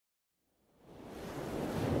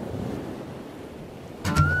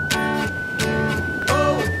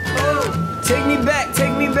Take me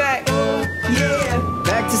back, yeah,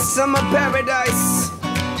 back to summer paradise.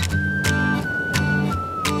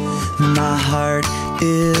 My heart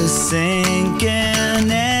is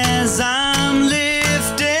sinking as I'm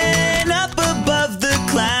lifting up above the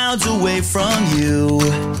clouds away from you.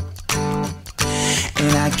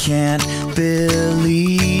 And I can't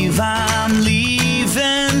believe I'm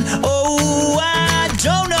leaving. Oh, I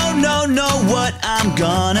don't know what I'm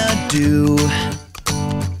gonna do.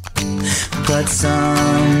 But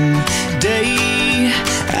someday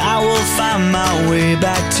I will find my way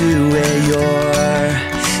back to where your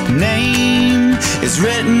name is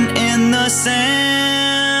written in the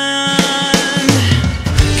sand.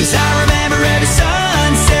 'Cause I remember every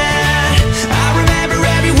sunset, I remember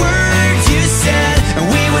every word you said, and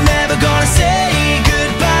we were never gonna say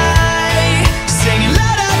goodbye. Singing la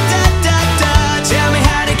da da da da, tell me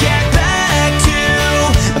how to get back to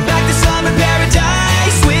summer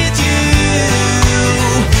paradise with you.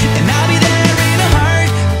 And I'll be there in a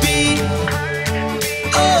heartbeat.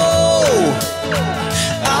 Oh,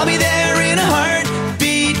 I'll be there in a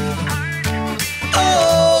heartbeat.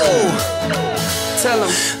 Oh, tell 'em.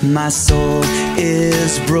 my soul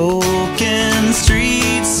is broken,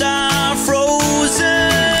 streets are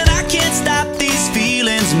frozen. I can't stop these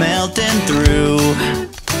feelings melting through.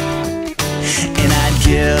 And I'd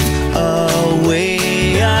give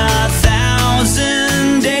away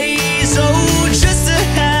 1,000 days, oh, just to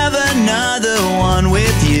have another one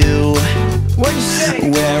with you. What'd you say?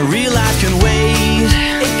 Where real life can wait,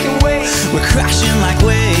 It can wait. we're crashing like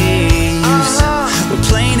waves. We're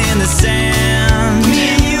playing in the sand, Me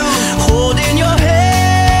and you, holding your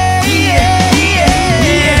hand.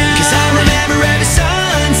 Yeah. 'Cause I remember every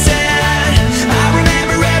sunset, I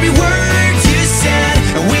remember every word you said,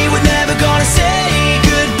 and we were never gonna say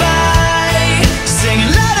goodbye.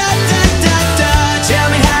 Singing la da da da da, tell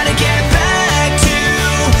me how to get back to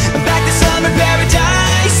summer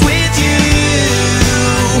paradise with you.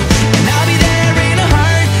 And I'll be there in a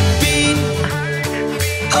heartbeat.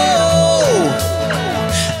 Oh,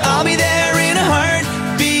 I'll be there in a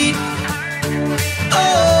heartbeat.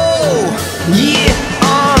 Oh, yeah.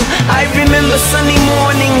 I remember sunny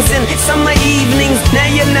mornings and summer evenings. Now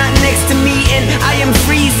you're not next to me and I am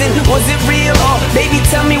freezing. Was it real or baby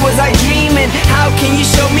tell me, was I dreaming? How can you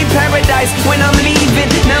show me paradise when I'm leaving?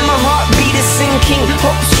 Now my heartbeat is sinking,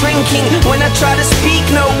 hope shrinking. When I try to speak,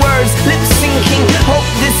 no words, lip syncing. Hope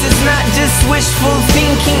this is not just wishful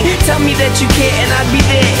thinking. Tell me that you care and I'll be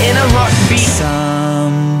there in a heartbeat.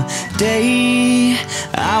 someday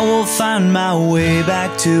I will find my way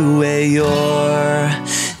back to where your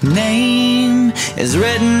name is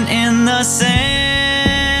written in the sand.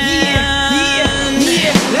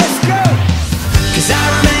 Yeah, let's go. 'Cause I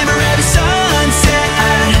remember every sunset,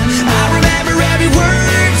 I remember every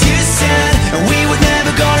word you said, and we were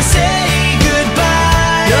never gonna say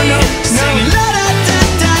goodbye. No. Singing la da da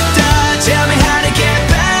da da, tell me how to get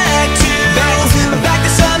back to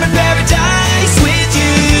summer paradise with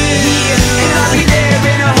you. And I'll be there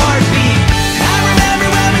in a heartbeat. I remember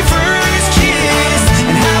when we first kissed,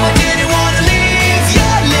 and how I didn't wanna leave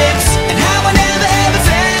your lips, and how I never ever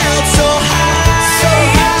felt so high.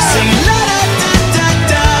 Singing la da da da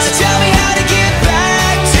da, tell me how to get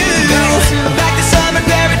back to summer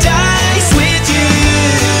paradise with you.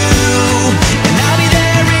 And I'll be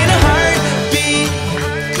there in a heartbeat.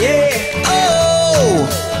 Yeah, Oh,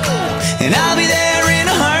 and I'll be there in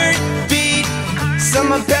a heartbeat.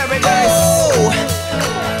 summer paradise. Oh,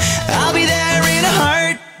 I'll be there in a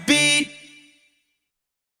heartbeat.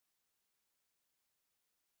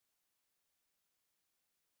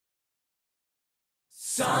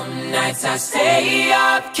 Some nights I stay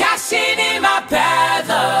up, cashing in my bad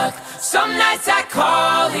luck. Some nights I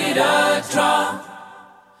call it a draw.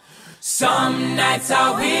 Some nights I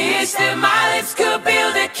wish that my lips could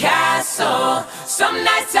build a castle. Some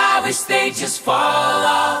nights I wish they just fall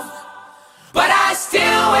off. But I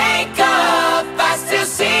still wake up, I still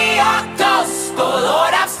see your ghost. Oh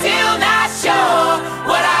Lord, I'm still not sure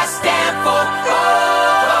what I stand for.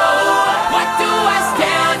 Oh, what do I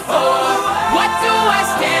stand for? What do I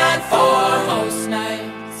stand for? Most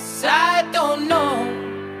nights I don't know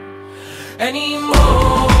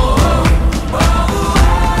anymore.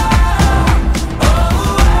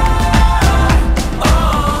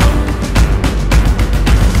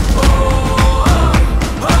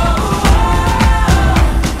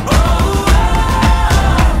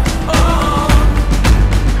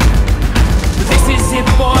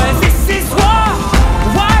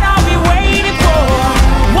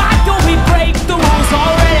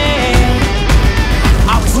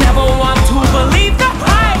 Never want to believe the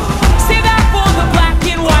hype. Say that for the black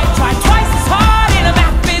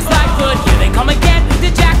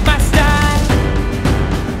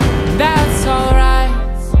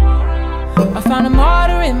find a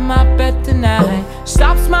martyr in my bed tonight.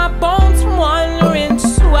 Stops my bones from wandering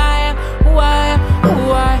just who I am, who I am,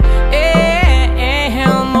 who I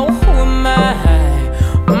am. Oh, who am I?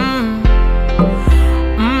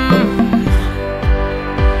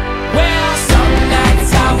 Well, some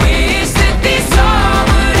nights I wish that this all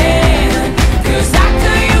would end, 'cause I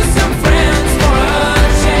could use some friends for a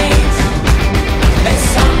change. And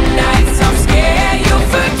some nights I'm scared you'll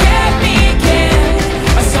forget me again,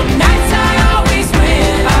 but some nights I always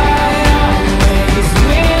win.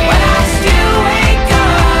 When I still wake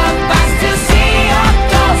up, I still see your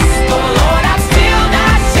ghost. Oh Lord, I'm still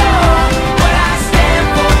not sure what I stand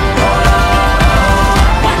for.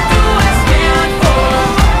 What do I stand for?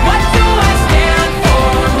 What do I stand for?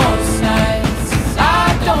 Most nights I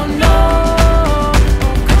don't know.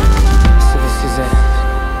 So this is it.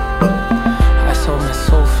 I sold my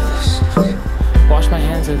soul for this. Wash my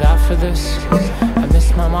hands of that for this. I miss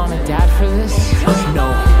my mom and dad for this. No.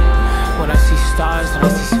 When I see stars, when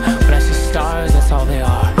I see stars, that's all they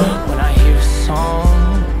are. When I hear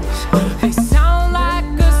songs, they sound like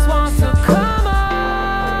a swan. So come on,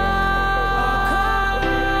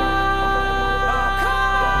 come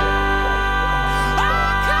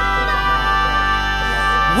on.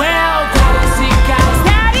 Well, guys,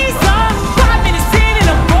 daddy's up. 5 minutes in and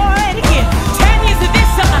I'm bored again. 10 years of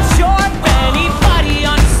this, I'm not sure if anybody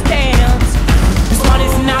understands. This one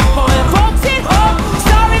is not for the folks at home.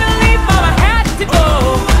 Sorry to leave, mama had to go.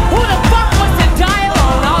 Who the fuck wants to die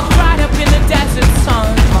alone, all dried up in the desert sun?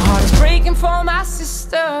 My heart is breaking for my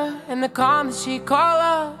sister and the calm that she call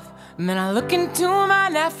off. And then I look into my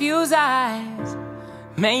nephew's eyes.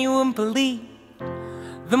 Man, you wouldn't believe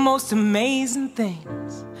the most amazing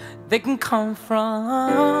things that can come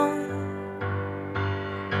from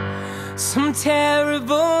some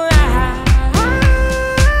terrible lies.